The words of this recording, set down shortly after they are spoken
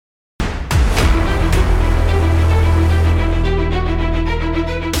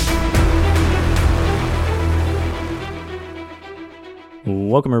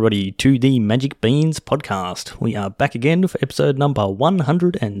welcome everybody to the Magic Beans podcast. We are back again for episode number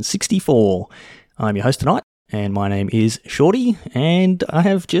 164. I'm your host tonight, and my name is Shorty, and I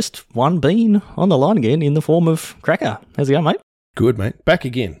have just one bean on the line again in the form of Cracker. How's it going, mate? Good, mate. Back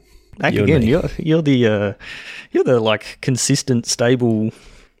again. Back again. You're the like consistent, stable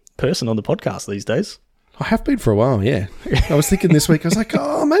person on the podcast these days. I have been for a while, yeah. I was thinking this week, I was like,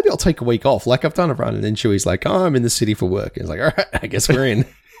 oh, maybe I'll take a week off. Like, I've done a run. And then Chewy's like, oh, I'm in the city for work. And it's like, all right, I guess we're in.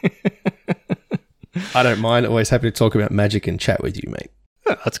 I don't mind. Always happy to talk about Magic and chat with you, mate.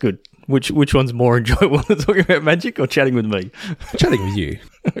 Oh, that's good. Which one's more enjoyable, talking about Magic or chatting with me? Chatting with you.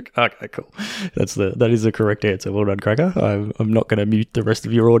 Okay, cool. That is the correct answer. Well done, Cracker. I'm not going to mute the rest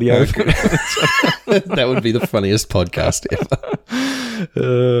of your audio. Okay. That would be the funniest podcast ever.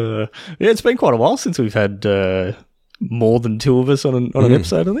 Yeah, it's been quite a while since we've had more than two of us on an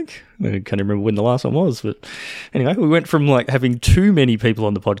episode, I think. I can't remember when the last one was, but anyway, we went from like having too many people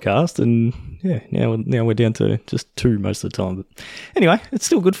on the podcast, and yeah, now we're down to just two most of the time. But anyway, it's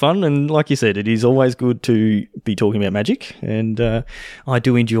still good fun, and like you said, it is always good to be talking about Magic, and I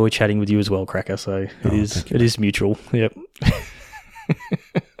do enjoy chatting with you as well, Cracker. So it is mutual. Yep.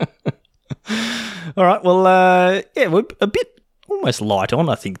 All right. Well, we're a bit almost light on,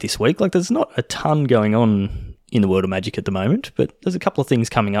 I think, this week. Like, there's not a ton going on in the world of Magic at the moment, but there's a couple of things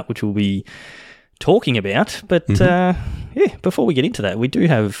coming up which we'll be talking about. But before we get into that, we do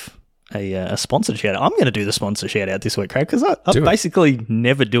have a sponsor shout out. I'm going to do the sponsor shout out this week, Craig, because I basically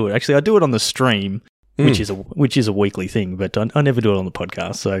never do it. Actually, I do it on the stream, which is a weekly thing, but I never do it on the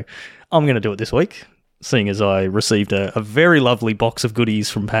podcast. So I'm going to do it this week, seeing as I received a very lovely box of goodies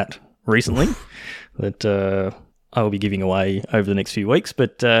from Pat recently that I will be giving away over the next few weeks.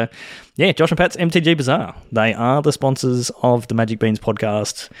 But Josh and Pat's MTG Bazaar. They are the sponsors of the Magic Beans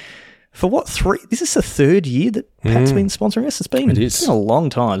podcast. For what, this is the third year that Pat's been sponsoring us? It's been a long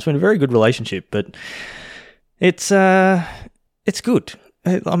time. It's been a very good relationship, but it's good.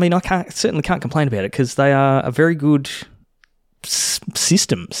 I mean, certainly can't complain about it because they are a very good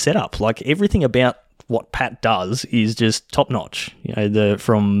system set up. Like, everything about what Pat does is just top notch. You know,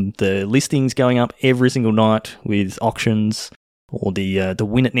 from the listings going up every single night with auctions, or the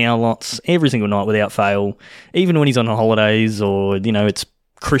win it now lots every single night without fail. Even when he's on holidays, or it's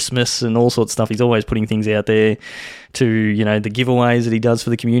Christmas and all sorts of stuff, he's always putting things out there. To the giveaways that he does for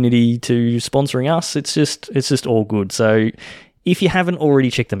the community, to sponsoring us. It's just all good. So if you haven't already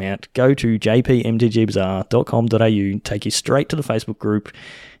checked them out, go to jpmtgbazaar.com.au, take you straight to the Facebook group,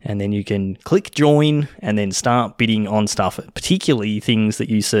 and then you can click join and then start bidding on stuff, particularly things that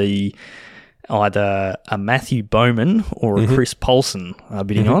you see either a Matthew Bowman or a Chris Paulson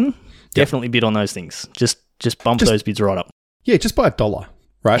bidding on. Definitely bid on those things. Just bump those bids right up. Yeah, just buy $1,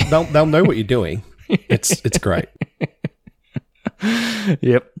 right? They'll know what you're doing. It's great.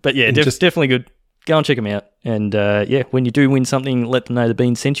 Yep. But yeah, definitely good. Go and check them out. And when you do win something, let them know the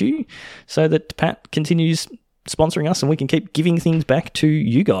Bean sent you, so that Pat continues sponsoring us and we can keep giving things back to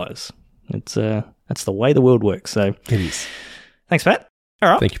you guys. That's the way the world works. So it is. Thanks, Pat. All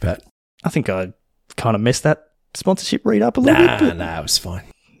right. Thank you, Pat. I think I kind of messed that sponsorship read up a little bit. Nah, it was fine.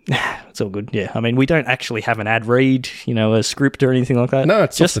 It's all good. Yeah. I mean, we don't actually have an ad read, a script or anything like that. No,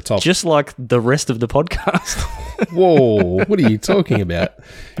 it's just off the top. Just like the rest of the podcast. Whoa, what are you talking about?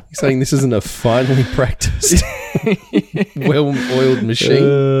 You're saying this isn't a finely practiced, well-oiled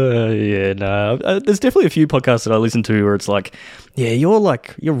machine? There's definitely a few podcasts that I listen to where it's like, yeah, you're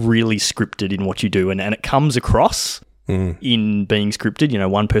really scripted in what you do, and it comes across in being scripted.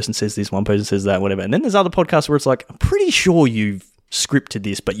 One person says this, one person says that, whatever. And then there's other podcasts where it's like, I'm pretty sure you've scripted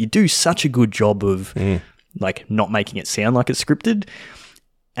this, but you do such a good job of not making it sound like it's scripted.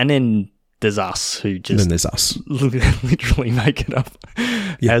 And then there's us who just... Then there's us. Literally make it up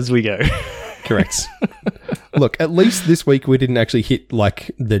as we go. Correct. Look, at least this week we didn't actually hit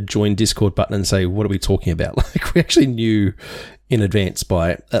the join Discord button and say, what are we talking about? We actually knew in advance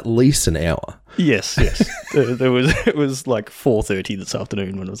by at least an hour. Yes. It was like 4:30 this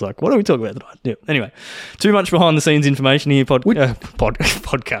afternoon when it was like, what are we talking about tonight? Yeah. Anyway, too much behind the scenes information here.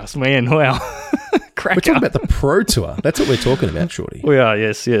 Podcast, man. Wow. We're talking about the Pro Tour. That's what we're talking about, Shorty. We are,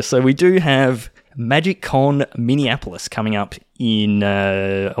 yes. So we do have Magic Con Minneapolis coming up in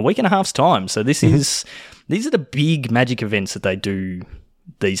a week and a half's time. So these are the big Magic events that they do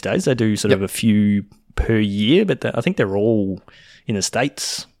these days. They do sort of a few per year, but I think they're all in the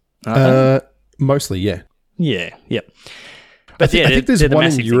States. Mostly, yeah. Yeah, yep. But I think there's one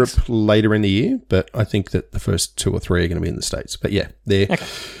in Europe later in the year, but I think that the first 2 or 3 are going to be in the States. But yeah, they're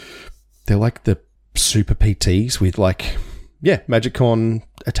like the super PTs with MagicCon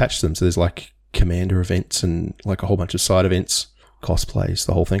attached to them. So there's Commander events and a whole bunch of side events. cosplays,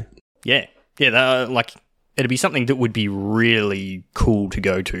 the whole thing. Yeah. Yeah, like, it'd be something that would be really cool to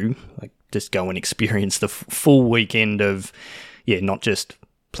go to. Like, just go and experience the full weekend of, not just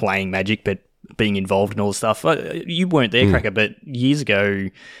playing Magic, but being involved in all the stuff. You weren't there, Cracker, but years ago,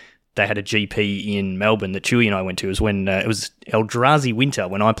 they had a GP in Melbourne that Chewy and I went to. It was when it was Eldrazi Winter,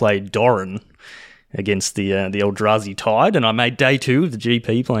 when I played Doran against the Eldrazi Tide, and I made day 2 of the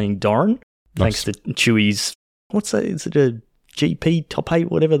GP playing Doran, thanks to Chewy's, what's that? Is it a GP top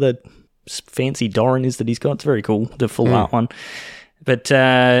 8, whatever the fancy Doran is that he's got? It's very cool, the full art one. But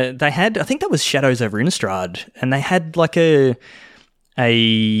they had, I think that was Shadows over Innistrad, and they had like a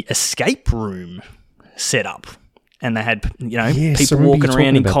escape room set up. And they had, people walking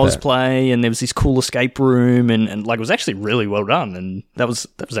around in cosplay, and there was this cool escape room, and like, it was actually really well done. And that was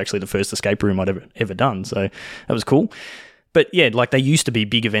actually the first escape room I'd ever done. So that was cool. But yeah, like, they used to be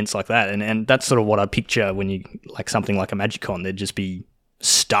big events like that, and that's sort of what I picture when you, like, something like a MagicCon. There'd just be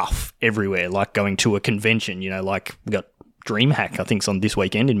stuff everywhere, like going to a convention. Like, we got DreamHack, I think, is on this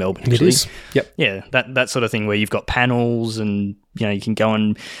weekend in Melbourne. Actually. It is. Yep. Yeah, that sort of thing where you've got panels, and you can go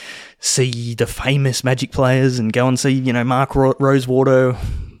and see the famous Magic players, and go and see Mark Rosewater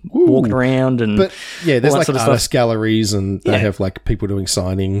walking around, and but yeah, there's like sort of artist galleries, and they have like people doing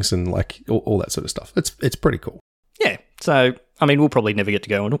signings and like all that sort of stuff. It's pretty cool. Yeah. So I mean, we'll probably never get to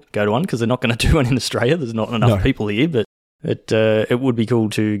go to one because they're not going to do one in Australia. There's not enough people here, but it would be cool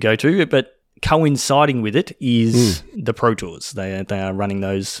to go to. But coinciding with it is the Pro Tours. They are running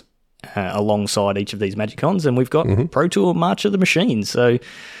those alongside each of these MagicCons, and we've got Pro Tour March of the Machines. So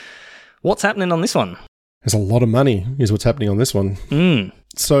what's happening on this one? There's a lot of money is what's happening on this one.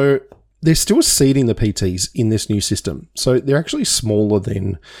 So they're still seeding the PTs in this new system. So they're actually smaller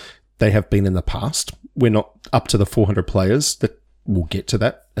than they have been in the past. We're not up to the 400 players. That we'll get to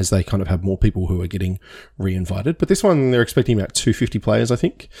that as they kind of have more people who are getting re-invited. But this one, they're expecting about 250 players, I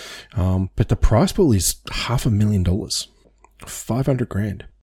think. But the prize pool is $500,000, $500,000.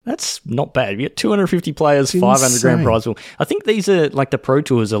 That's not bad. You get 250 players, $500,000 prize pool. I think these are like the Pro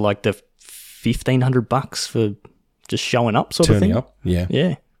Tours are like the $1,500 for just showing up, sort of thing. Turning up, yeah.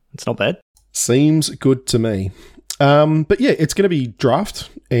 Yeah, it's not bad. Seems good to me. But yeah, it's going to be draft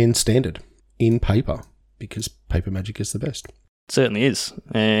and standard in paper because paper Magic is the best. It certainly is.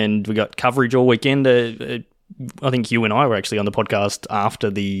 And we got coverage all weekend. I think you and I were actually on the podcast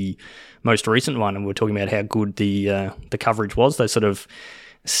after the most recent one, and we were talking about how good the coverage was. They sort of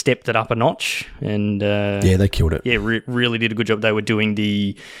stepped it up a notch, and yeah, they killed it. Yeah, really did a good job. They were doing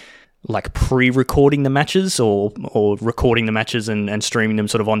the pre-recording the matches or recording the matches and streaming them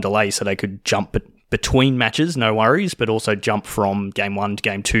sort of on delay, so they could jump between matches, no worries, but also jump from game 1 to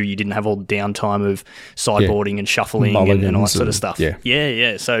game 2. You didn't have all the downtime of sideboarding and shuffling and all that sort of stuff.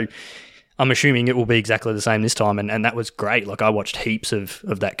 Yeah. So I'm assuming it will be exactly the same this time, and that was great. Like, I watched heaps of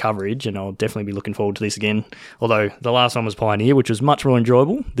that coverage, and I'll definitely be looking forward to this again. Although the last one was Pioneer, which was much more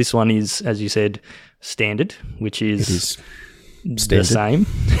enjoyable. This one is, as you said, Standard, which is the same.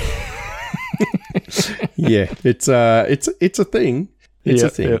 Yeah, it's a thing. It's a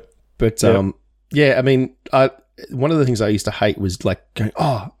thing. Yep. But yeah, I mean, one of the things I used to hate was like going,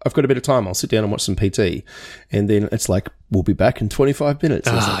 I've got a bit of time, I'll sit down and watch some PT, and then it's like, we'll be back in 25 minutes.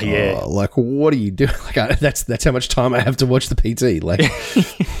 Like, what are you doing? Like, that's how much time I have to watch the PT. Like,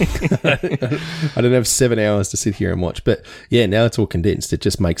 I don't have 7 hours to sit here and watch. But yeah, now it's all condensed. It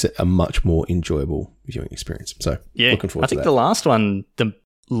just makes it a much more enjoyable viewing experience. So yeah, looking forward to that. I think the last one, the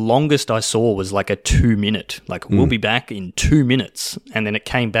longest I saw was like a 2-minute, like we'll be back in 2 minutes. And then it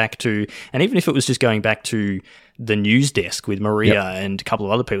came back to, and even if it was just going back to the news desk with Maria and a couple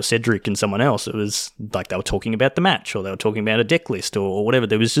of other people, Cedric and someone else, it was like they were talking about the match, or they were talking about a deck list or whatever.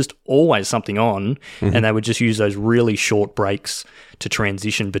 There was just always something on, and they would just use those really short breaks to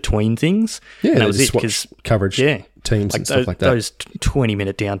transition betwing things. Yeah, and that was it, because coverage teams and stuff like that. Those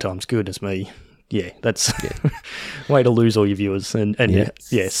 20-minute downtimes, goodness me. Yeah, that's way to lose all your viewers, and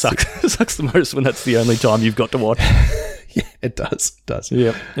sucks the most when that's the only time you've got to watch. Yeah, it does.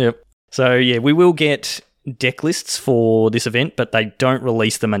 Yep. So yeah, we will get deck lists for this event, but they don't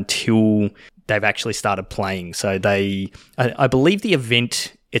release them until they've actually started playing. So I believe the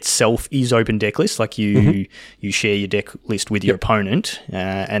event itself is open deck list, like you share your deck list with your opponent,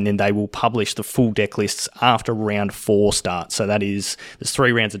 and then they will publish the full deck lists after round 4 starts. So there's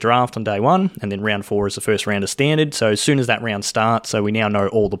 3 rounds of draft on day 1, and then round 4 is the first round of standard. So as soon as that round starts, so we now know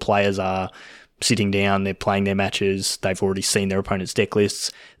all the players are sitting down, they're playing their matches, they've already seen their opponent's deck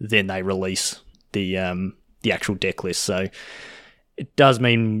lists, then they release the actual deck list. So it does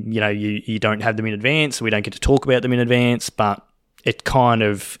mean, you don't have them in advance, we don't get to talk about them in advance, but it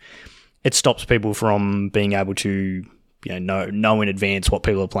stops people from being able to know in advance what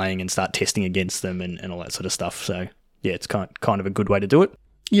people are playing and start testing against them and all that sort of stuff. So yeah, it's kind of a good way to do it.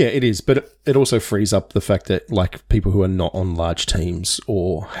 Yeah, it is, but it also frees up the fact that like people who are not on large teams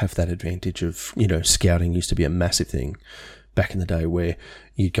or have that advantage of, scouting used to be a massive thing back in the day where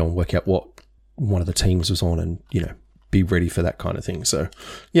you'd go and work out what one of the teams was on and, be ready for that kind of thing. So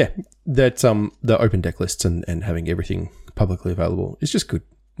yeah, that the open deck lists and having everything publicly available is just good.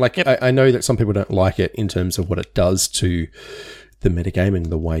 Like, yep. I know that some people don't like it in terms of what it does to the metagame and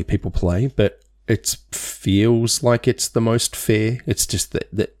the way people play, but it feels like it's the most fair. It's just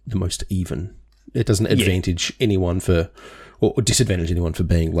the most even. It doesn't advantage anyone or disadvantage anyone for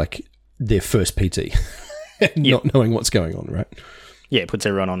being like their first PT and not knowing what's going on, right? Yeah, it puts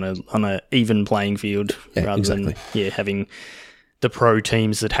everyone on a even playing field rather than having the pro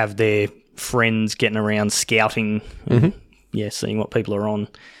teams that have their friends getting around scouting and, seeing what people are on,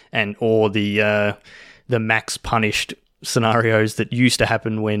 or the max punished scenarios that used to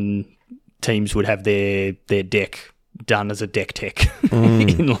happen when teams would have their deck done as a deck tech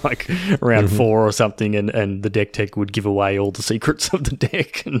in like round 4 or something, and the deck tech would give away all the secrets of the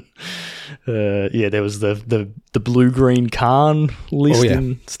deck. And there was the blue-green Khan list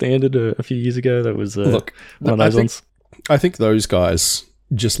in Standard a few years ago. That was one of those ones. I think those guys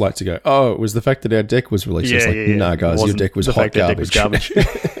just like to go, it was the fact that our deck was released. Nah, guys, your deck was hot garbage.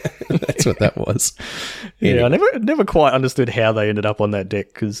 That's what that was. Yeah, anyway. I never quite understood how they ended up on that deck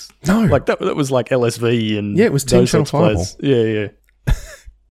because that was like LSV and it was Team Channel Fireball. Yeah.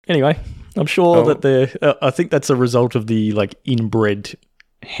 Anyway, I'm sure that I think that's a result of the like inbred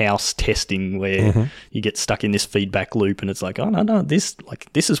house testing where you get stuck in this feedback loop and it's like, oh no, this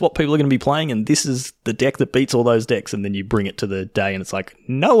is what people are going to be playing and this is the deck that beats all those decks, and then you bring it to the day and it's like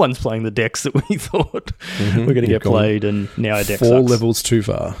no one's playing the decks that we thought were going to get played, and now our deck 4 sucks. levels too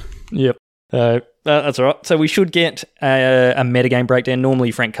far. Yep. That's all right. So we should get a metagame breakdown.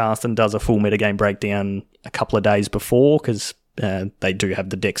 Normally Frank Carsten does a full metagame breakdown a couple of days before because they do have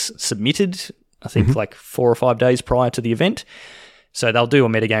the decks submitted, I think like 4 or 5 days prior to the event. So they'll do a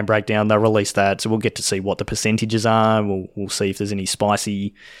metagame breakdown. They'll release that. So we'll get to see what the percentages are. We'll see if there's any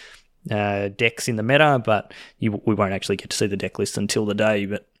spicy decks in the meta, but we won't actually get to see the deck list until the day.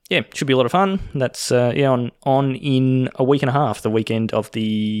 But yeah, it should be a lot of fun. That's on in a week and a half. The weekend of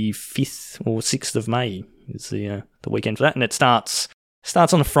the 5th or 6th of May is the weekend for that. And it starts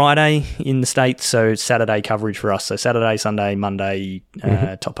on a Friday in the States, so it's Saturday coverage for us. So Saturday, Sunday, Monday,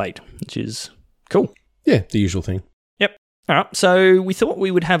 top 8, which is cool. Yeah, the usual thing. All right, so we thought we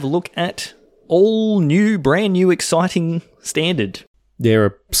would have a look at all new, brand new, exciting Standard. There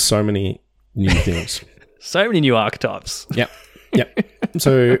are so many new things. So many new archetypes. Yep.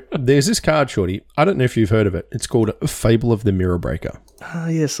 So there's this card, Shorty. I don't know if you've heard of it. It's called Fable of the Mirror Breaker.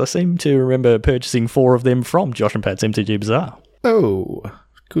 Yes, I seem to remember purchasing 4 of them from Josh and Pat's MTG Bazaar. Oh,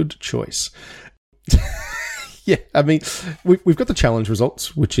 good choice. Yeah, I mean, we've got the challenge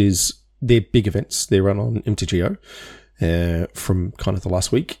results, which is their big events. They run on MTGO. From kind of the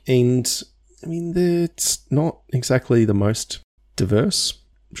last week, and I mean it's not exactly the most diverse,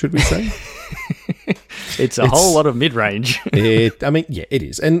 should we say? It's a whole lot of mid-range. It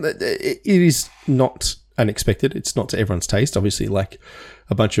is, and it is not unexpected. It's not to everyone's taste. Obviously, like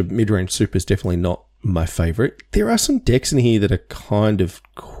a bunch of mid-range super is definitely not my favorite. There are some decks in here that are kind of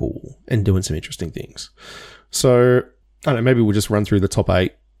cool and doing some interesting things. So I don't know. Maybe we'll just run through the top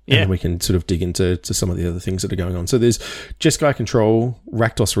 8. And then we can sort of dig into some of the other things that are going on. So there's Jeskai Control,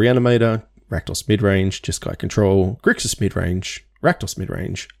 Rakdos Reanimator, Rakdos Midrange, Jeskai Control, Grixis Midrange, Rakdos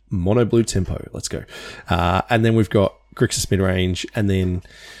Midrange, Mono Blue Tempo. Let's go. And then we've got Grixis Midrange, and then,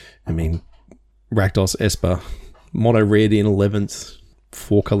 Rakdos Esper, Mono Red in 11th,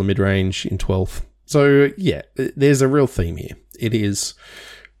 4-color Midrange in 12th. So, yeah, there's a real theme here. It is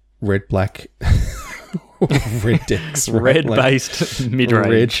red, black... red decks, right? Red-based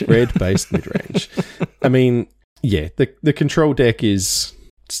mid-range. Red-based mid-range. I mean, yeah, the control deck is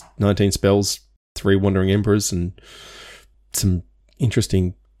 19 spells, 3 Wandering Emperors, and some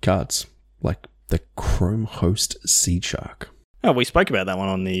interesting cards, like the Chrome Host Seed Shark. Oh, we spoke about that one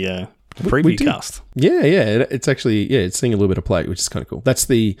on the preview cast. Yeah, it's actually, it's seeing a little bit of play, which is kind of cool. It's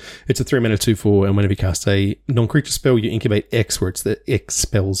a 3-mana 2/4, and whenever you cast a non-creature spell, you incubate X, where it's the X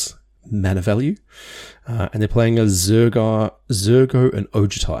spells mana value, and they're playing a Zergo and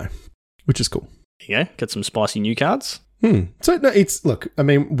Ojutai, which is cool. Yeah, get some spicy new cards. So no,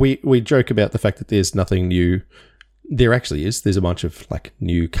 we joke about the fact that there's nothing new. There actually is. There's a bunch of like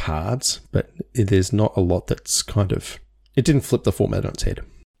new cards, but there's not a lot that's it didn't flip the format on its head.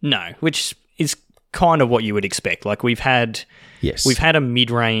 No, which is kind of what you would expect. Like we've had a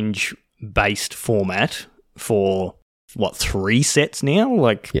mid-range based format for 3 sets now?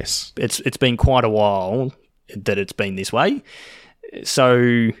 Like, Yes. it's been quite a while that it's been this way.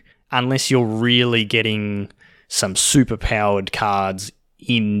 So unless you're really getting some super powered cards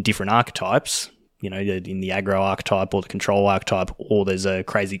in different archetypes, in the aggro archetype or the control archetype, or there's a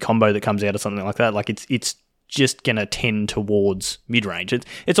crazy combo that comes out or something like that, like it's just going to tend towards mid-range.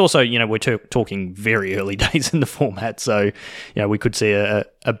 It's also, we're talking very early days in the format, so, we could see a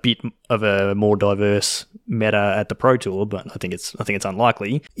bit of a more diverse meta at the Pro Tour, but I think it's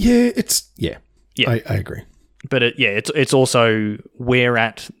unlikely. Yeah, I agree. But it's also we're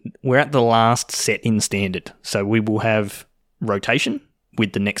at the last set in Standard, so we will have rotation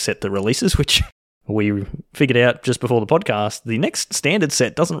with the next set that releases, which we figured out just before the podcast. The next Standard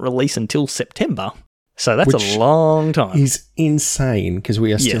set doesn't release until September. So that's a long time. Is insane because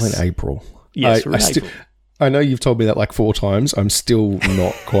we are still in April. Yes, we're in April. I know you've told me that like 4 times. I'm still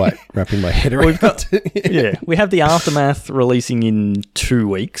not quite wrapping my head around it. We have the Aftermath releasing in 2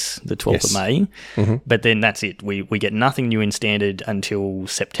 weeks, the 12th of May. Mm-hmm. But then that's it. We get nothing new in Standard until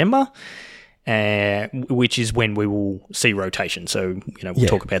September, which is when we will see rotation. So, we'll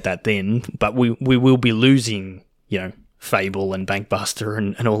talk about that then. But we will be losing, Fable and Bankbuster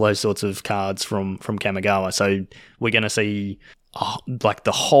and all those sorts of cards from Kamigawa. So we're going to see like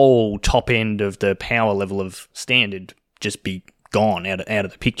the whole top end of the power level of Standard just be gone out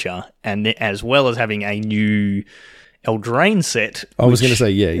of the picture, and as well as having a new Eldraine set. I was going to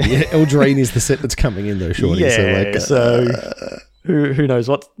say, Eldraine is the set that's coming in though, shorty. Yeah, so who knows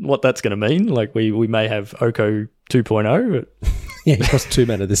what that's going to mean? Like we may have Oko 2.0. But yeah, it costs 2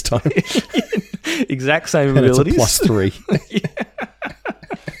 mana this time. Exact same and abilities. It's a +3.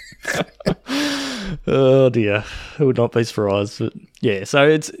 Oh dear, I would not be surprised. But yeah, so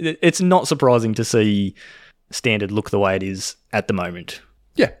it's not surprising to see Standard look the way it is at the moment.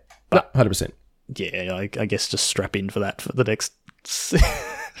 Yeah, but 100%. Yeah, I guess just strap in for that for the next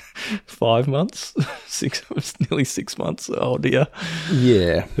 5 months, nearly 6 months. Oh dear.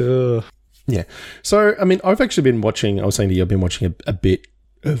 Yeah. Yeah. So, I mean, I've actually been watching, I was saying to you, I've been watching a bit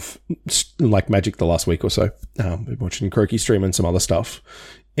of like Magic the last week or so. I've been watching Croaky stream and some other stuff.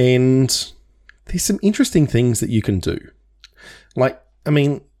 And there's some interesting things that you can do. Like, I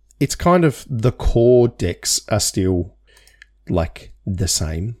mean, it's kind of the core decks are still like the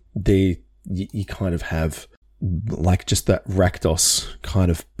same. You kind of have like just that Rakdos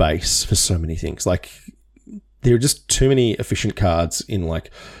kind of base for so many things. Like, there are just too many efficient cards in like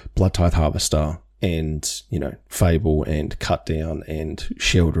Blood Tithe Harvester and, Fable and Cut Down and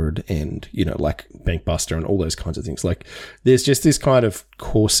Sheoldred and, like Bankbuster and all those kinds of things. Like, there's just this kind of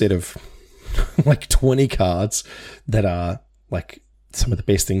core set of like 20 cards that are like some of the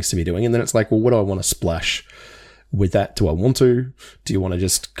best things to be doing. And then it's like, well, what do I want to splash with that? Do I want to? Do you want to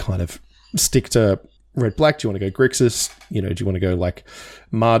just kind of stick to red-black? Do you want to go Grixis? Do you want to go like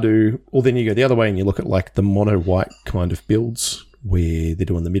Mardu? Or then you go the other way and you look at like the mono-white kind of builds where they're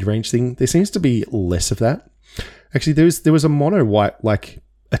doing the mid-range thing. There seems to be less of that. Actually, there was a mono-white like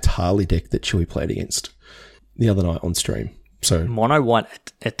Atali deck that Chewy played against the other night on stream. So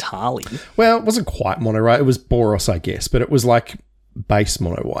mono-white Atali? Well, it wasn't quite mono-white. It was Boros, I guess, but it was like base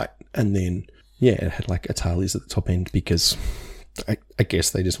mono-white. And then, yeah, it had like Atalis at the top end because I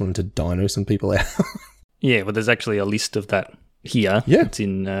guess they just wanted to dino some people out. Yeah, well, there's actually a list of that here. Yeah. It's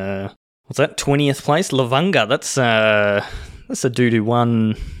in, what's that, 20th place? Lavunga. That's a dude who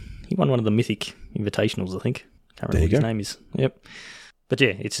won, he won one of the Mythic Invitationals, I think. Can't remember what his name is. Yep. But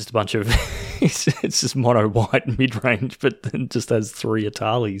yeah, it's just a bunch of, it's just mono-white mid-range, but then just has 3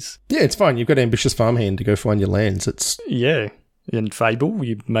 Atalis. Yeah, it's fine. You've got Ambitious Farmhand to go find your lands. It's Yeah. And Fable,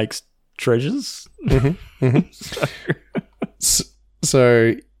 he makes treasures. Mm-hmm. Mm-hmm.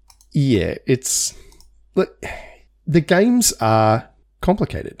 So, yeah, it's... Look, the games are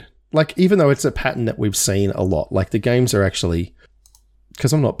complicated. Like, even though it's a pattern that we've seen a lot, like, the games are actually...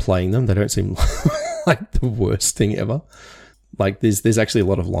 Because I'm not playing them, they don't seem like the worst thing ever. Like, there's actually a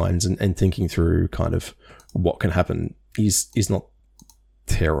lot of lines, and thinking through kind of what can happen is not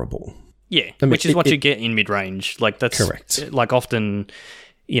terrible. Yeah, I mean, which is what you get in mid-range. Like, that's... Correct. Like, often,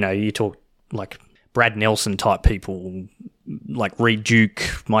 you talk, like, Brad Nelson type people, like Reed Duke,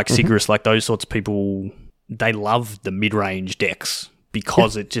 Mike Sigris, like those sorts of people, they love the mid-range decks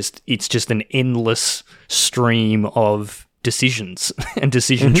because it's just an endless stream of decisions and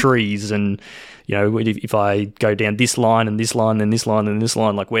decision trees. And, if I go down this line and this line and this line and this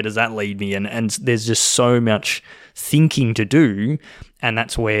line, like, where does that lead me? And there's just so much thinking to do, and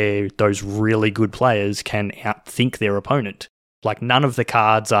that's where those really good players can outthink their opponent. Like, none of the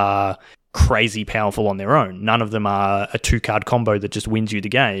cards are crazy powerful on their own. None of them are a 2-card combo that just wins you the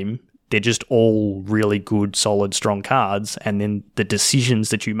game. they're just all really good, solid, strong cards, and then the decisions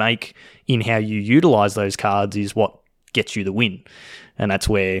that you make in how you utilize those cards is what gets you the win. And that's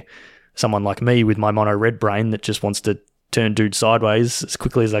where someone like me with my mono red brain that just wants to turn dudes sideways as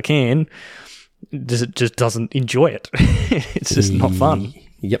quickly as I can just doesn't enjoy it. It's just not fun.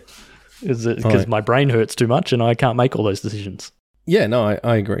 Yep. Because my brain hurts too much and I can't make all those decisions. Yeah, no,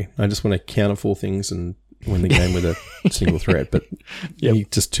 I agree. I just want to counter 4 things and win the game with a single threat, but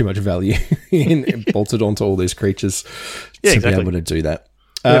just too much value in bolted onto all these creatures to be able to do that.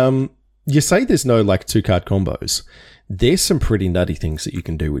 You say there's no like 2-card combos. There's some pretty nutty things that you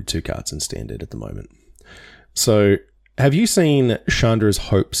can do with 2 cards in Standard at the moment. So have you seen Chandra's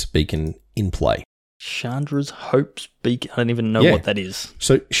Hope's Beacon in play? Chandra's Hope's Beacon? I don't even know what that is.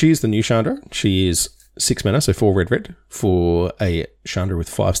 So she is the new Chandra. She is 6 mana, so 4 red for a Chandra with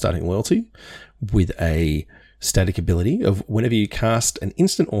 5 starting loyalty, with a static ability of whenever you cast an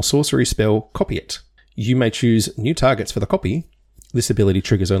instant or sorcery spell, copy it. You may choose new targets for the copy. This ability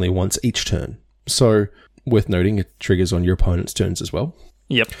triggers only once each turn. So, worth noting, it triggers on your opponent's turns as well.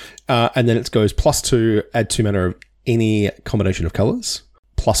 Yep. And then it goes +2, add 2 mana of any combination of colours.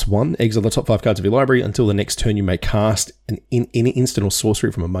 +1, exile the top 5 cards of your library. Until the next turn, you may cast any instant or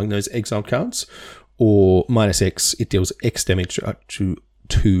sorcery from among those exiled cards. Or -X, it deals X damage to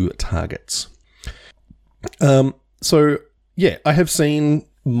 2 targets. So, yeah, I have seen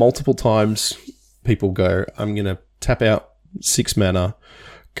multiple times people go, I'm going to tap out 6 mana,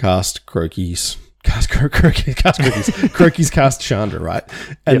 cast Croaky's, cast Chandra, right?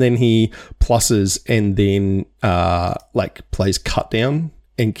 And then he pluses and then plays Cut Down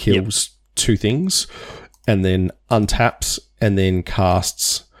and kills 2 things, and then untaps and then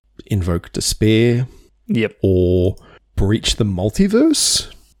casts Invoke Despair. Yep. Or Breach the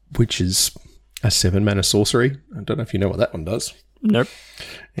Multiverse, which is a 7 mana sorcery. I don't know if you know what that one does. Nope.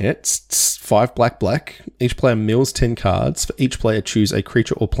 Yeah, it's 5 black. Each player mills 10 cards. For each player, choose a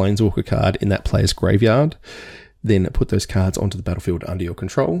creature or planeswalker card in that player's graveyard. Then put those cards onto the battlefield under your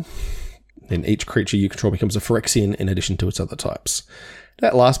control. Then each creature you control becomes a Phyrexian in addition to its other types.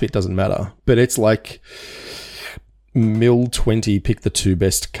 That last bit doesn't matter, but it's like mill 20, pick the 2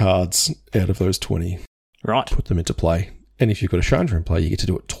 best cards out of those 20. Right. Put them into play. And if you've got a Chandra in play, you get to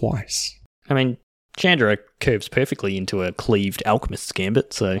do it twice. I mean, Chandra curves perfectly into a cleaved Alchemist's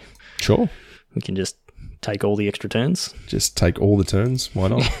Gambit, so sure, we can just take all the extra turns. Just take all the turns. Why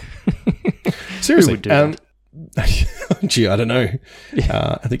not? Seriously. Gee, I don't know.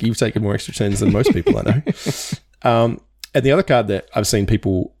 I think you've taken more extra turns than most people I know. And the other card that I've seen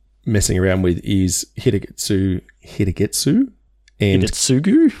people messing around with is Hitagetsu. And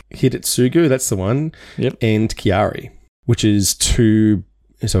Hidetsugu, that's the one. Yep. And Kiari, which is 2.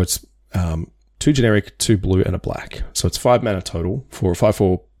 So it's 2 generic, 2 blue, and a black. So it's 5 mana total for a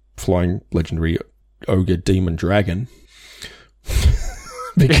 5/4 flying legendary ogre demon dragon.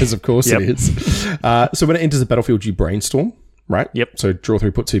 Because of course it is. So when it enters the battlefield, you brainstorm, right? Yep. So draw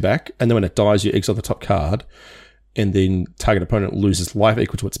 3, put 2 back, and then when it dies, you exile the top card, and then target opponent loses life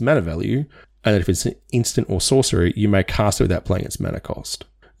equal to its mana value. And if it's an instant or sorcery, you may cast it without playing its mana cost.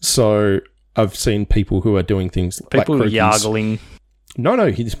 So I've seen people who are doing things like yargling.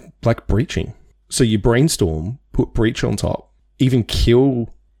 No, he's like breaching. So you brainstorm, put breach on top, even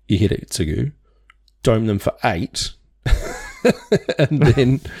kill your Hidetsugu, dome them for 8, and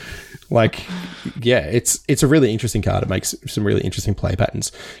then it's a really interesting card. It makes some really interesting play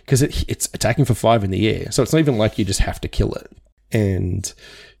patterns because it's attacking for 5 in the air. So it's not even like you just have to kill it. And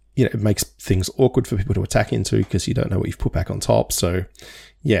it makes things awkward for people to attack into because you don't know what you've put back on top. So,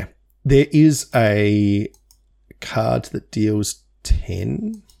 yeah. There is a card that deals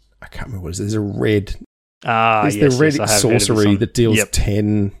 10. I can't remember what it is. There's a red. The red sorcery that deals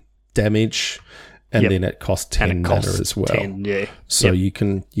 10 damage, and then it costs 10 mana as well. 10, yeah. So you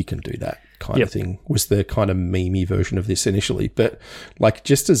can do that kind of thing. Was the kind of memey version of this initially, but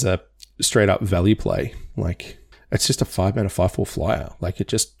just as a straight up value play, it's just a 5 mana 5/4 flyer. It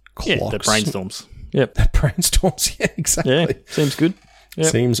just clocks. Yeah, that brainstorms. Yep. That brainstorms. Yeah, exactly. Yeah, seems good. Yep.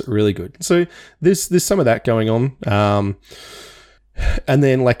 Seems really good. So there's some of that going on. And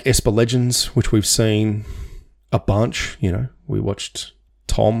then Esper Legends, which we've seen a bunch. We watched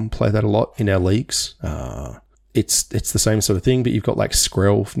Tom play that a lot in our leagues. It's the same sort of thing, but you've got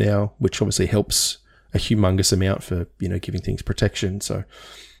Skrelv now, which obviously helps a humongous amount for giving things protection. So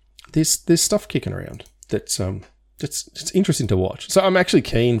there's stuff kicking around that's it's interesting to watch. So I'm actually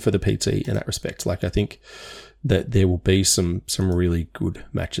keen for the PT in that respect. I think that there will be some really good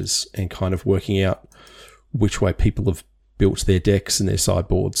matches and kind of working out which way people have built their decks and their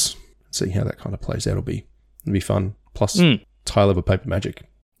sideboards. See how that kind of plays out. It'll be fun. Plus, tie level paper Magic.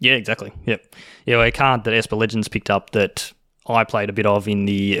 Yeah, exactly. Yep. Yeah, a card that Esper Legends picked up that I played a bit of in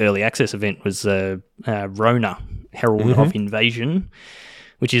the early access event was Rona, Herald of Invasion,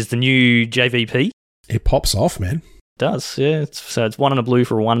 which is the new JVP. It pops off, man. It does, yeah. So it's 1 and a blue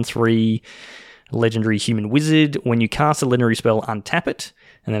for a 1/3 legendary human wizard. When you cast a legendary spell, untap it,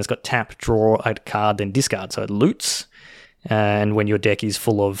 and then it's got tap, draw a card, then discard. So it loots, and when your deck is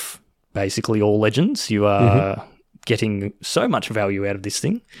full of basically all legends, you are getting so much value out of this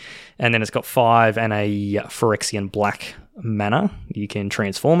thing. And then it's got 5 and a Phyrexian black mana. You can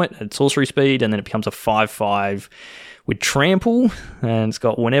transform it at sorcery speed, and then it becomes a 5/5 with trample. And it's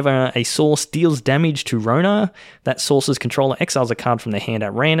got whenever a source deals damage to Rona, that source's controller exiles a card from their hand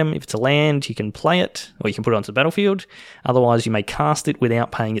at random. If it's a land, you can play it, or you can put it onto the battlefield. Otherwise, you may cast it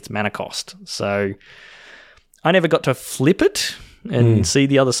without paying its mana cost. So I never got to flip it and see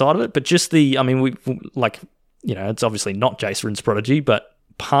the other side of it, but just it's obviously not Jace Vryn's Prodigy, but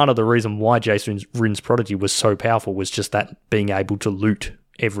part of the reason why Jace Vryn's Prodigy was so powerful was just that being able to loot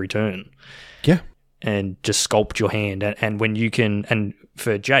every turn. Yeah. And just sculpt your hand. And when you can, and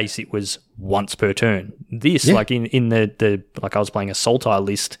for Jace, it was once per turn. This, like in the like I was playing a Sultai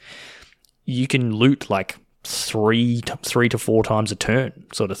list, you can loot like three to 4 times a turn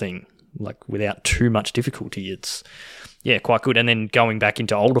sort of thing, like without too much difficulty. It's, quite good. And then going back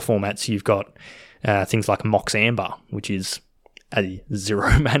into older formats, you've got things like Mox Amber, which is a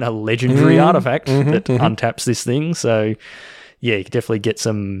 0 mana legendary artifact that untaps this thing. So, yeah, you can definitely get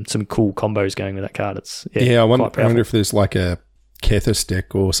some cool combos going with that card. It's I wonder if there's like a Kethis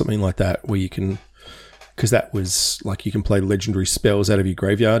deck or something like that where you can, because that was like you can play legendary spells out of your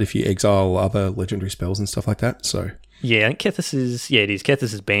graveyard if you exile other legendary spells and stuff like that. So yeah, I think Kethis is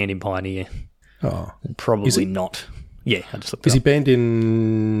Kethis is banned in Pioneer. Oh, probably not. Yeah, I just looked. Is he banned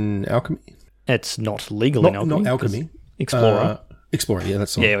in Alchemy? It's not legal in Alchemy. Not Alchemy. Explorer. Explorer, yeah,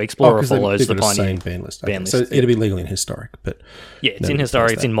 that's all. Yeah, Explorer follows the Pioneer ban list. Okay. So it'll be legal in Historic, but it's in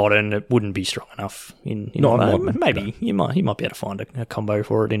Historic. It's in Modern. It wouldn't be strong enough in Modern. Maybe you might be able to find a combo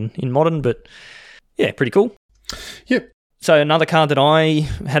for it in Modern, but yeah, pretty cool. Yep. So another card that I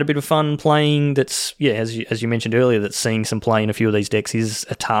had a bit of fun playing. That's as you mentioned earlier, that's seeing some play in a few of these decks is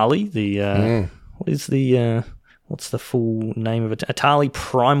Atali. What's the full name of it? Atali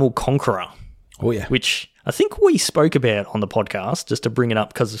Primal Conqueror. Oh yeah, which I think we spoke about on the podcast, just to bring it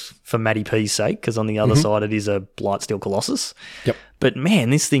up for Matty P's sake, because on the other side it is a Blightsteel Colossus. Yep. But man,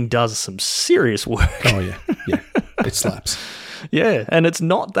 this thing does some serious work. Oh yeah, it slaps. Yeah, and it's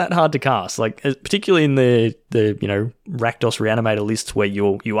not that hard to cast. Like particularly in the Rakdos Reanimator lists where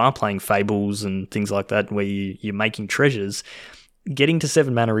you are playing Fables and things like that, where you're making treasures. Getting to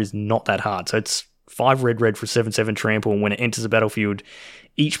 7 mana is not that hard. So it's 5 red for 7/7 trample, and when it enters the battlefield,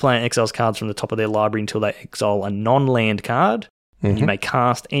 each player exiles cards from the top of their library until they exile a non-land card. And you may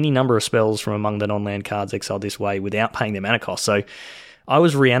cast any number of spells from among the non-land cards exiled this way without paying their mana cost. So I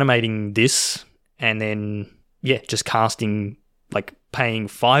was reanimating this and then, just casting, like paying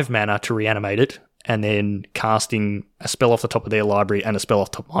 5 mana to reanimate it and then casting a spell off the top of their library and a spell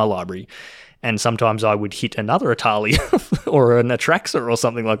off the top of my library. And sometimes I would hit another Atali or an Atraxa or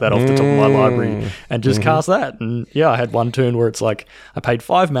something like that off the top of my library and just cast that. And I had one turn where it's like I paid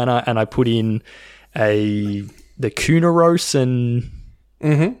 5 mana and I put in the Kunaros and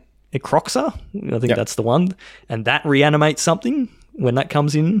Ecroxa. I think that's the one. And that reanimates something when that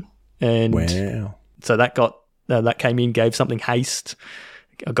comes in. And wow. So that came in, gave something haste.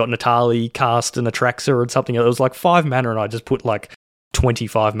 I got an Atali, cast an Atraxa or something. It was like 5 mana and I just put like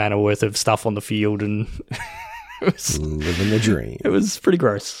 25 mana worth of stuff on the field, and living the dream. It was pretty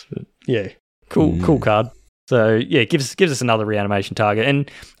gross. But cool card. So it gives us another reanimation target.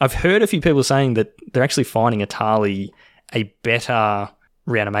 And I've heard a few people saying that they're actually finding Atali a better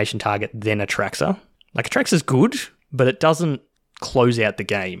reanimation target than Atraxa. Like Atraxa's good, but it doesn't close out the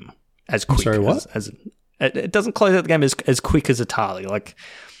game as quick. Sorry, what? It doesn't close out the game as quick as Atali. Like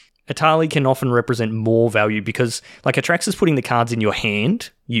Atali can often represent more value because, like, Atraxa's putting the cards in your hand.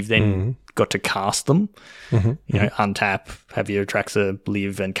 You've then got to cast them. Untap, have your Atraxa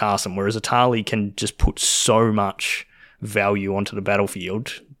live and cast them. Whereas Atali can just put so much value onto the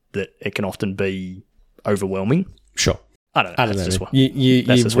battlefield that it can often be overwhelming. Sure. I don't know. Just you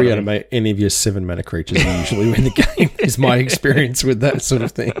reanimate any of your 7 mana creatures, you usually win the game, is my experience with that sort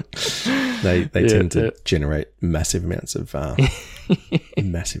of thing. They tend to generate massive amounts of value.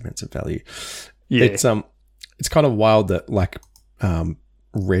 Yeah. It's kind of wild that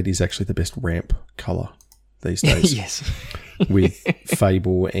red is actually the best ramp color these days. Yes. With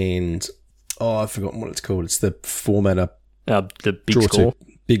Fable and I've forgotten what it's called. It's the 4 mana the big score.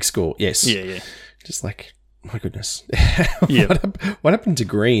 Big score, yes. Yeah. Just like my goodness. Yeah. What happened to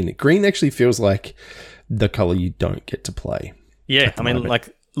green? Green actually feels like the color you don't get to play. Yeah, I mean, moment.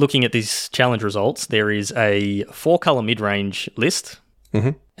 like looking at these challenge results, there is a 4-color mid-range list,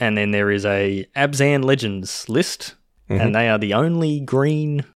 and then there is a Abzan Legends list, and they are the only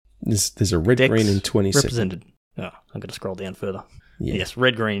green There's a red, decks green, and 22nd. represented. Oh, I'm going to scroll down further. Yeah. Yes,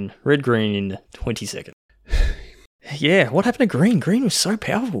 red, green in 22nd. Yeah, what happened to green? Green was so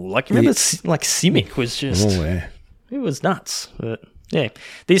powerful. Like, remember, like Simic was just... Oh, yeah. It was nuts. But, yeah.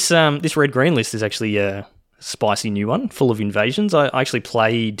 This red-green list is actually a spicy new one, full of invasions. I actually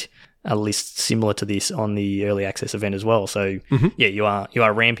played a list similar to this on the early access event as well. So, yeah, you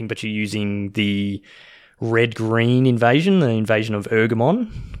are ramping, but you're using the red-green invasion, the invasion of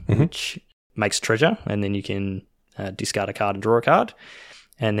Urgamon, which makes treasure, and then you can discard a card and draw a card.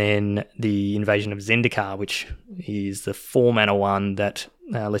 And then the invasion of Zendikar, which is the 4-mana one that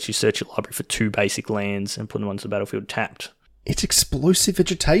lets you search your library for 2 basic lands and put them onto the battlefield tapped. It's explosive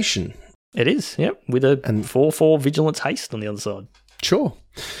vegetation. It is, yep, with a 4/4 Vigilance Haste on the other side. Sure.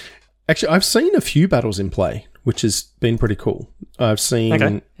 Actually, I've seen a few battles in play, which has been pretty cool. I've seen...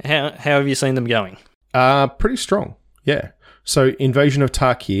 Okay, how have you seen them going? Pretty strong, yeah. So, Invasion of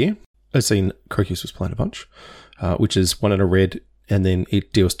Tarkir, I've seen Crokus was playing a bunch, which is 1 and a red, and then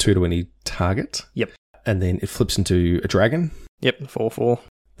it deals 2 to any target. Yep. And then it flips into a dragon. Yep, 4/4.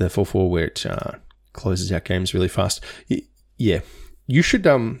 The 4/4, which closes out games really fast. Yeah. You should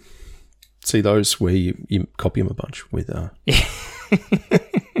see those where you copy them a bunch with...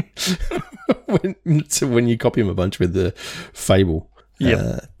 when you copy them a bunch with the Fable.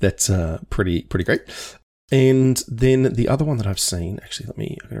 That's pretty great. And then the other one that I've seen, actually,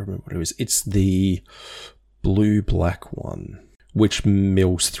 I gotta remember what it is. It's the blue-black one, which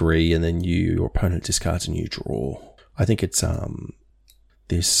mills 3, and then your opponent discards and you draw. I think it's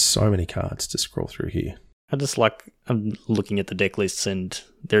there's so many cards to scroll through here. I'm looking at the deck lists, and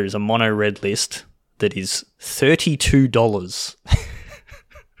there is a mono red list that is $32.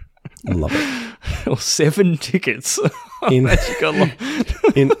 Love it. Or 7 tickets. In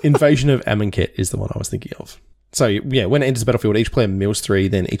Invasion of Amonkhet is the one I was thinking of. So, yeah, when it enters the battlefield, each player mills 3,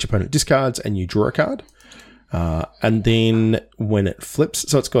 then each opponent discards, and you draw a card. And then when it flips,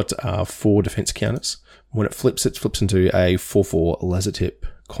 so it's got 4 defense counters. When it flips into a 4/4 laser tip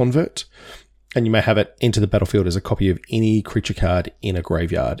convert. And you may have it enter the battlefield as a copy of any creature card in a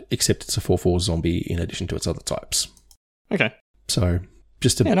graveyard, except it's a 4/4 zombie in addition to its other types. Okay. So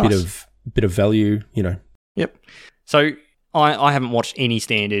just a nice. bit of value, you know. Yep. So I haven't watched any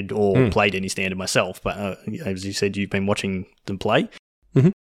standard or played any standard myself, but as you said, you've been watching them play.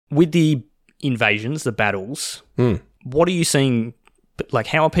 With the invasions, the battles, what are you seeing? Like,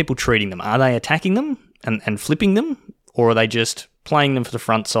 how are people treating them? Are they attacking them and flipping them, or are they just playing them for the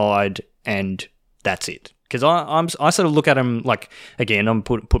front side and that's it? Because I sort of look at them like, again, I'm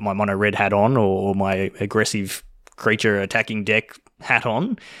put my mono red hat on or my aggressive creature attacking deck hat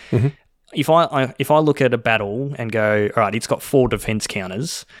on. If I look at a battle and go, all right, it's got 4 defense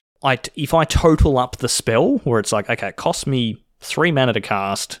counters. If I total up the spell, where it's like, okay, it costs me 3 mana to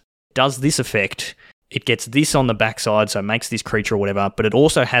cast, does this effect, it gets this on the backside, so it makes this creature or whatever, but it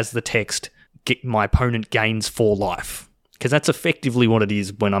also has the text, my opponent gains 4 life. Because that's effectively what it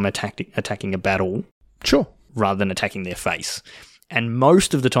is when I'm attacking a battle. Sure. Rather than attacking their face. And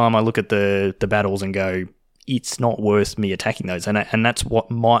most of the time I look at the battles and go, it's not worth me attacking those. And that's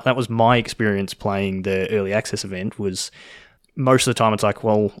that was my experience playing the early access event, was most of the time it's like,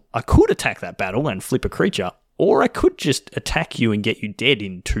 well, I could attack that battle and flip a creature, or I could just attack you and get you dead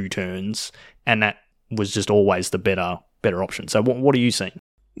in 2 turns. And that was just always the better option. So what are you seeing?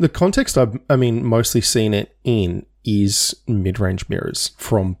 The context I've mostly seen it in is mid-range mirrors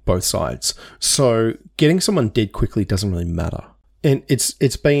from both sides. So getting someone dead quickly doesn't really matter. And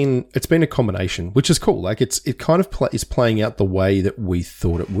it's been a combination, which is cool. Like it kind of is playing out the way that we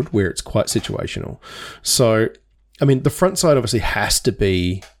thought it would, where it's quite situational. So, the front side obviously has to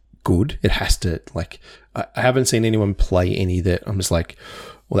be good. It has to, like, I haven't seen anyone play any that I'm just like,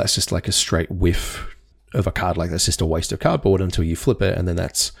 well, that's just like a straight whiff of a card. Like, that's just a waste of cardboard until you flip it, and then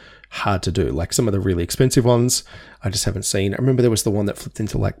that's hard to do. Like some of the really expensive ones, I just haven't seen. I remember there was the one that flipped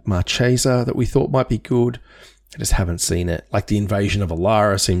into like Marchesa that we thought might be good. I just haven't seen it. Like the Invasion of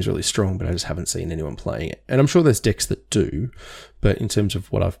Alara seems really strong, but I just haven't seen anyone playing it. And I'm sure there's decks that do, but in terms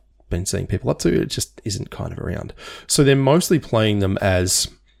of what I've been seeing people up to, it just isn't kind of around. So they're mostly playing them as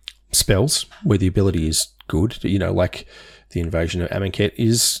spells where the ability is good. You know, like the Invasion of Amonkhet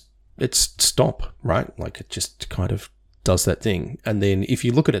it's stop, right? Like it just kind of does that thing. And then if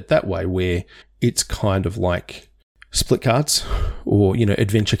you look at it that way, where it's kind of like split cards or,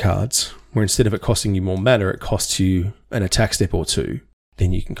 adventure cards, where instead of it costing you more mana, it costs you an attack step or two.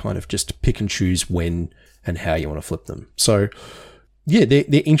 Then you can kind of just pick and choose when and how you want to flip them. So, yeah,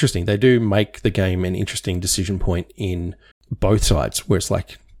 they're interesting. They do make the game an interesting decision point in both sides, where it's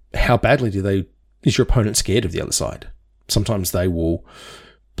like, how badly is your opponent scared of the other side? Sometimes they will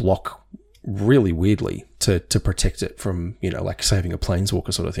block really weirdly to protect it from, like saving a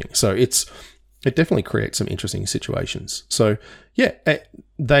planeswalker sort of thing. So it definitely creates some interesting situations. So yeah,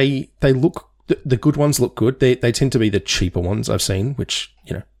 they look, the good ones look good. They tend to be the cheaper ones I've seen, which,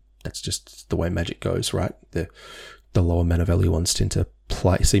 that's just the way Magic goes, right? The lower mana value ones tend to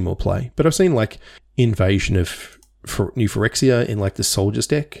see more play. But I've seen like Invasion of New Phyrexia in like the Soldiers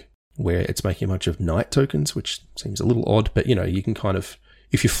deck, where it's making a bunch of Knight tokens, which seems a little odd, but you can kind of,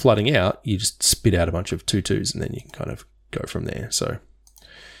 if you're flooding out, you just spit out a bunch of 2/2s and then you can kind of go from there. So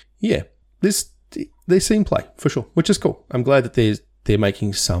yeah, they seem play for sure, which is cool. I'm glad that they're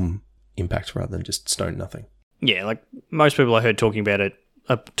making some impact rather than just stone nothing. Yeah, like most people I heard talking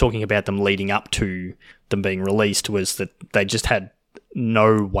about them leading up to them being released was that they just had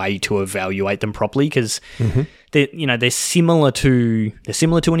no way to evaluate them properly, because they're similar to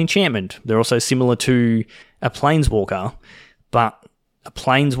an enchantment. They're also similar to a planeswalker, but a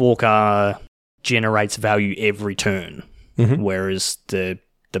planeswalker generates value every turn, whereas the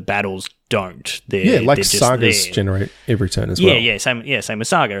battles don't. Like sagas generate every turn as well. Same with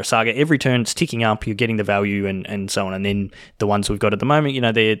Saga. A Saga, every turn it's ticking up, you're getting the value and so on. And then the ones we've got at the moment,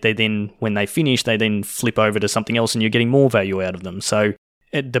 they then, when they finish, they then flip over to something else and you're getting more value out of them. So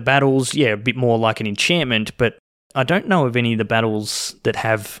the battles, a bit more like an enchantment, but I don't know of any of the battles that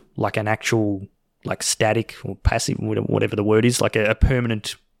have like an actual like static or passive, whatever the word is, like a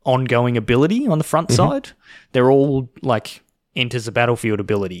permanent ongoing ability on the front side. They're all like enters the battlefield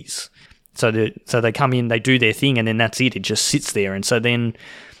abilities. So they come in, they do their thing, and then that's it. It just sits there. And so then,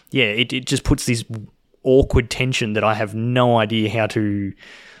 it just puts this awkward tension that I have no idea how to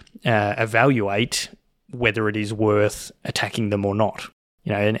evaluate whether it is worth attacking them or not.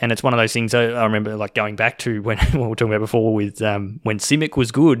 And it's one of those things I remember, like going back to when we were talking about before with when Simic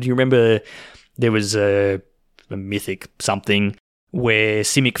was good. You remember there was a mythic something where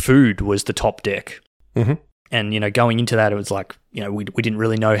Simic Food was the top deck. And, going into that, it was like, we didn't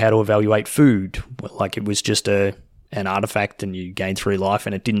really know how to evaluate food. Like, it was just an artifact and you gain 3 life,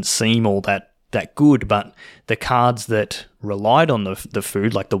 and it didn't seem all that good. But the cards that relied on the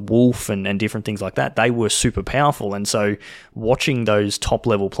food, like the wolf and different things like that, they were super powerful. And so watching those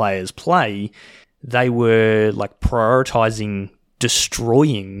top-level players play, they were, like, prioritizing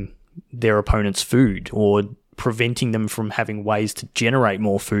destroying their opponent's food or preventing them from having ways to generate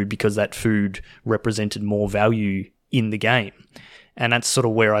more food because that food represented more value in the game. And that's sort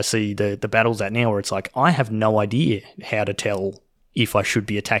of where I see the battles at now, where it's like, I have no idea how to tell if I should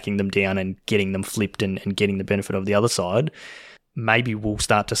be attacking them down and getting them flipped and getting the benefit of the other side. Maybe we'll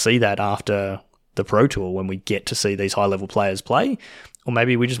start to see that after the Pro Tour when we get to see these high-level players play, or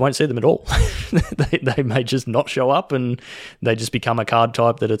maybe we just won't see them at all. They may just not show up and they just become a card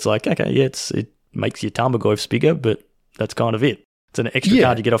type that it's like, okay, yeah, it makes your Tarmogoyfs bigger, but that's kind of it. It's an extra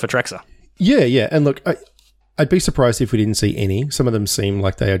card you get off a Traxa. Yeah. And look, I'd be surprised if we didn't see any. Some of them seem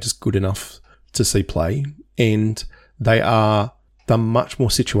like they are just good enough to see play, and they're much more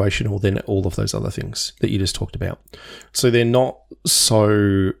situational than all of those other things that you just talked about. So they're not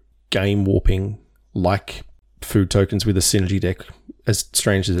so game warping like food tokens with a synergy deck, as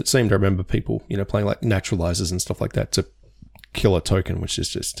strange as it seemed. I remember people, playing like naturalizers and stuff like that to kill a token, which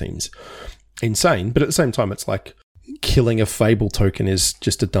just seems insane. But at the same time, it's like killing a Fable token is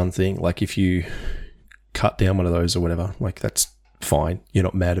just a done thing. Like if you cut down one of those or whatever, like that's fine. You're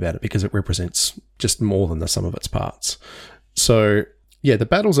not mad about it because it represents just more than the sum of its parts. So yeah, the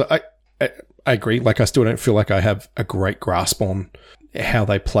battles are, I agree. Like I still don't feel like I have a great grasp on how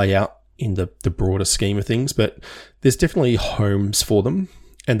they play out in the broader scheme of things, but there's definitely homes for them,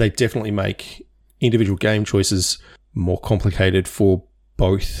 and they definitely make individual game choices more complicated for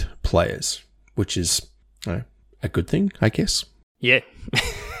both players, which is a good thing, I guess. Yeah,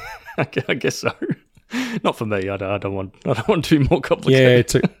 I guess so. Not for me. I don't want to be more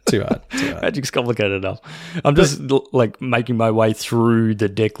complicated. Yeah, too hard. Magic's complicated enough. I'm just like making my way through the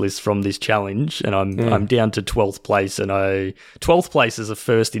deck list from this challenge, and I'm down to 12th place, and 12th place is the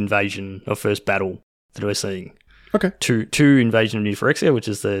first invasion or first battle that we're seeing. Okay. Two Invasion of New Phyrexia, which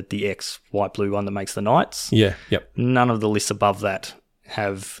is the X white blue one that makes the Knights. Yeah. Yep. None of the lists above that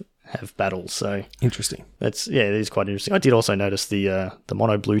have battles. So interesting. It is quite interesting. I did also notice the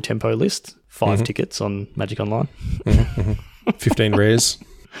mono blue tempo list. 5 tickets on Magic Online. 15 rares.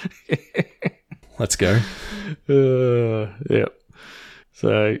 Let's go. Yeah.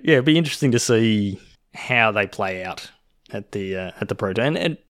 So yeah, it'd be interesting to see how they play out at the Pro Tour.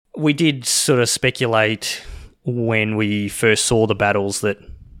 And we did sort of speculate when we first saw the battles that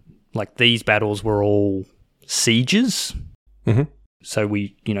like these battles were all sieges. Mm-hmm. So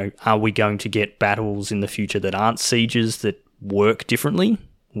are we going to get battles in the future that aren't sieges that work differently?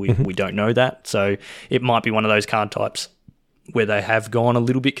 We don't know that. So it might be one of those card types where they have gone a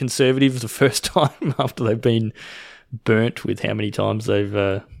little bit conservative the first time after they've been burnt with how many times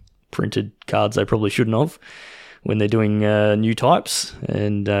they've printed cards they probably shouldn't have when they're doing new types.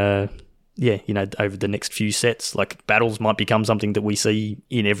 And over the next few sets, like battles might become something that we see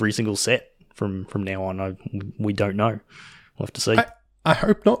in every single set from now on. We don't know. We'll have to see. I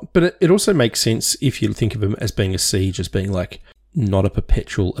hope not, but it also makes sense if you think of them as being a siege, as being like not a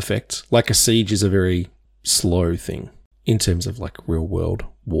perpetual effect. Like a siege is a very slow thing in terms of like real world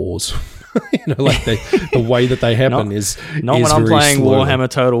wars. Like the way that they happen is not when I'm playing Warhammer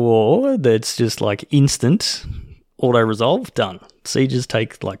Total War. That's just like instant auto resolve done. Sieges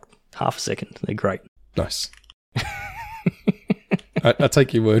take like half a second. They're great. Nice. I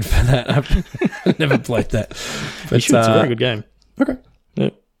take your word for that. I've never played that. But, you should. It's a very good game. Okay.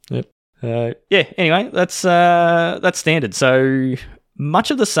 Yep. Anyway, that's standard. So much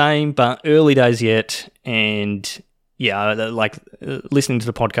of the same, but early days yet. And yeah, like listening to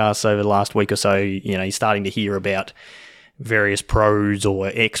the podcasts over the last week or so, you're starting to hear about various pros or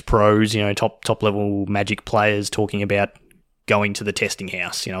ex-pros, top level Magic players talking about going to the testing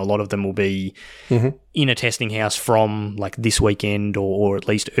house. A lot of them will be in a testing house from like this weekend or at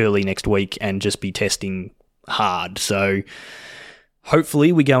least early next week and just be testing hard. So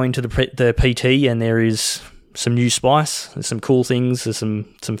hopefully we go into the PT and there is some new spice. There's some cool things. There's some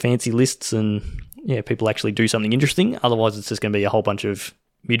fancy lists and people actually do something interesting. Otherwise, it's just going to be a whole bunch of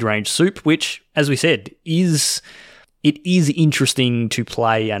mid-range soup, which, as we said, is interesting to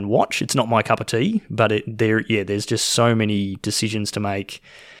play and watch. It's not my cup of tea, but there's just so many decisions to make,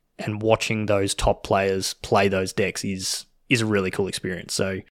 and watching those top players play those decks is a really cool experience.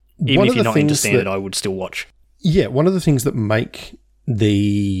 So even if you're not into Standard, I would still watch. Yeah, one of the things that make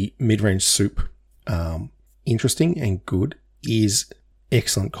the mid-range soup interesting and good is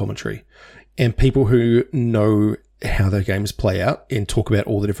excellent commentary. And people who know how their games play out and talk about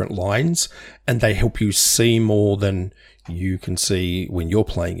all the different lines, and they help you see more than you can see when you're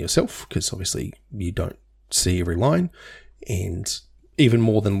playing yourself, because obviously you don't see every line, and even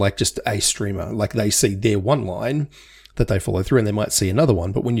more than like just a streamer. Like they see their one line that they follow through and they might see another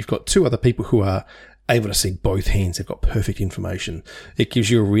one, but when you've got two other people who are able to see both hands, they've got perfect information, it gives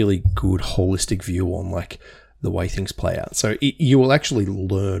you a really good holistic view on like the way things play out. So you will actually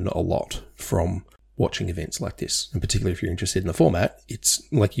learn a lot from watching events like this, and particularly if you're interested in the format, it's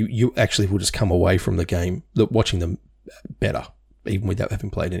like you actually will just come away from the game watching them better, even without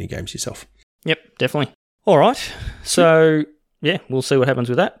having played any games yourself. Yep, definitely. All right. So yeah, we'll see what happens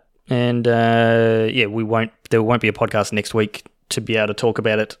with that. And there won't be a podcast next week to be able to talk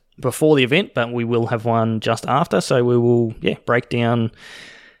about it before the event, but we will have one just after. So we will break down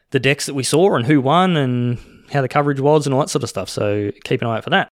the decks that we saw and who won and how the coverage was and all that sort of stuff. So keep an eye out for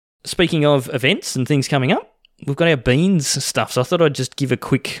that. Speaking of events and things coming up, we've got our Beans stuff. So I thought I'd just give a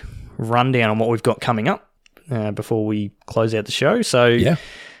quick rundown on what we've got coming up before we close out the show. So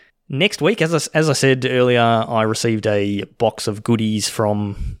next week, as I said earlier, I received a box of goodies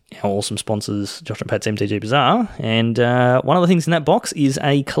from our awesome sponsors, Josh and Pat's MTG Bazaar. And one of the things in that box is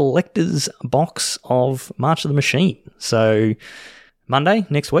a collector's box of March of the Machine. So Monday,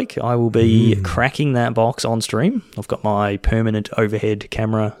 next week, I will be cracking that box on stream. I've got my permanent overhead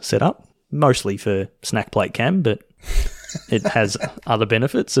camera set up, mostly for snack plate cam, but it has other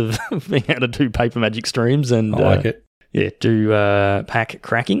benefits of being able to do paper magic streams and I like it. Do pack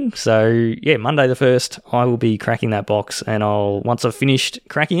cracking. So Monday the 1st, I will be cracking that box, and once I've finished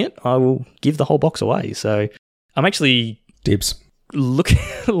cracking it, I will give the whole box away. So I'm actually dibs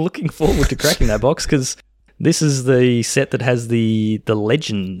looking forward to cracking that box, because this is the set that has the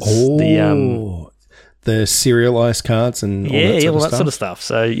legends. Oh, the serialized cards and all that sort of stuff.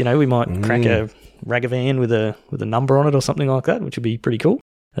 So, we might crack a Ragavan with a number on it or something like that, which would be pretty cool.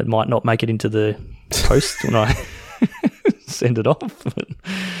 It might not make it into the post when I send it off, but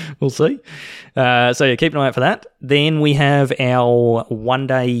we'll see. So keep an eye out for that. Then we have our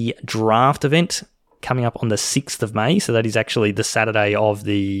one-day draft event coming up on the 6th of May. So that is actually the Saturday of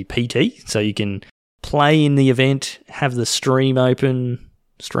the PT. So you can play in the event, have the stream open.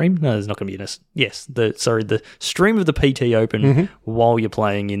 Stream? No, there's not going to be the stream of the PT open while you're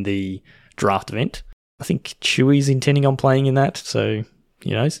playing in the draft event. I think Chewy's intending on playing in that, so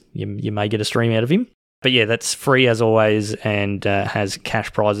you may get a stream out of him. But yeah, that's free as always and has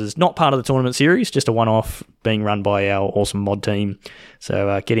cash prizes. Not part of the tournament series, just a one-off being run by our awesome mod team.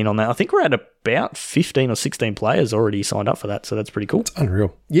 So get in on that. I think we're at about 15 or 16 players already signed up for that, so that's pretty cool. It's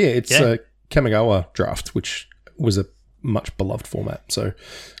unreal. Yeah, it's a Kamigawa draft, which was a much beloved format. So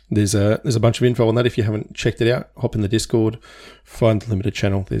there's a bunch of info on that. If you haven't checked it out, hop in the Discord, find the limited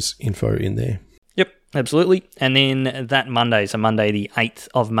channel. There's info in there. Yep, absolutely. And then that Monday, so Monday the 8th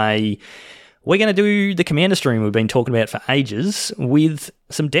of May, we're going to do the Commander stream we've been talking about for ages with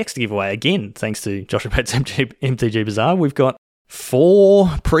some decks to give away. Again, thanks to Josh and Pat's MTG Bazaar, we've got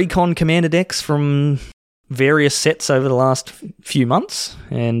 4 pre-con Commander decks from various sets over the last few months.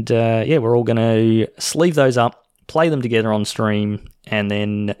 And we're all going to sleeve those up, play them together on stream, and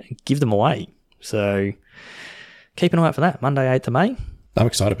then give them away. So keep an eye out for that, Monday 8th of May. I'm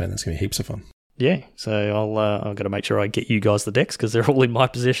excited, man. That's going to be heaps of fun. Yeah, so I've got to make sure I get you guys the decks because they're all in my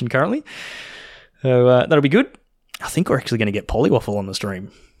possession currently. So that'll be good. I think we're actually going to get Polywaffle on the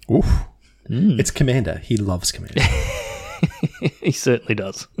stream. Oof. It's Commander. He loves Commander. He certainly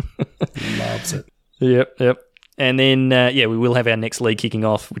does. Loves it. Yep. And then, we will have our next league kicking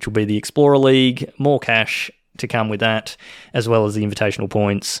off, which will be the Explorer League. More cash to come with that, as well as the invitational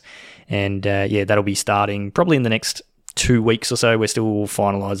points. And, that'll be starting probably in the next 2 weeks or so. We're still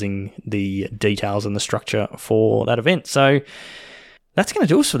finalising the details and the structure for that event. So that's going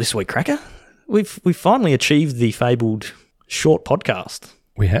to do us for this week, Cracker. We've finally achieved the fabled short podcast.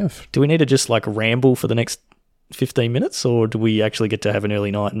 We have. Do we need to just ramble for the next 15 minutes, or do we actually get to have an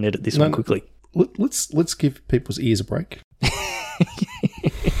early night and edit this one quickly? Let's give people's ears a break.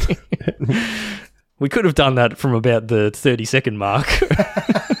 We could have done that from about the 30-second mark.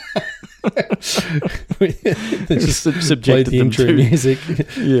 Just subjected the intro music.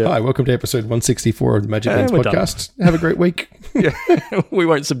 Yeah. Hi, welcome to episode 164 of the Magic Bands podcast. Have a great week. We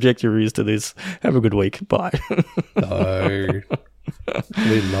won't subject your ears to this. Have a good week. Bye. No.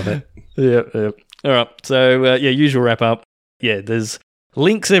 We love it. Yeah. All right. So, usual wrap up. Yeah, there's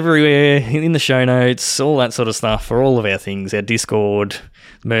links everywhere in the show notes, all that sort of stuff for all of our things, our Discord,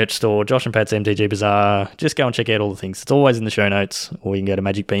 merch store, Josh and Pat's MTG Bazaar. Just go and check out all the things. It's always in the show notes, or you can go to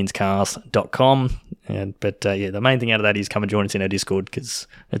magicbeanscast.com. But the main thing out of that is come and join us in our Discord because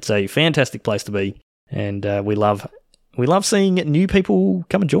it's a fantastic place to be, and we love seeing new people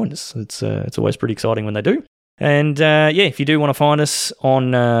come and join us. It's always pretty exciting when they do. And if you do want to find us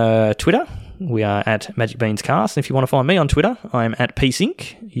on Twitter, we are at MagicBeansCast. And if you want to find me on Twitter, I'm at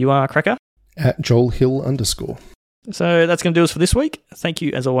PSync. You are, Cracker? At JoelHill_. So that's going to do us for this week. Thank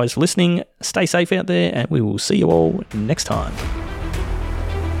you, as always, for listening. Stay safe out there, and we will see you all next time.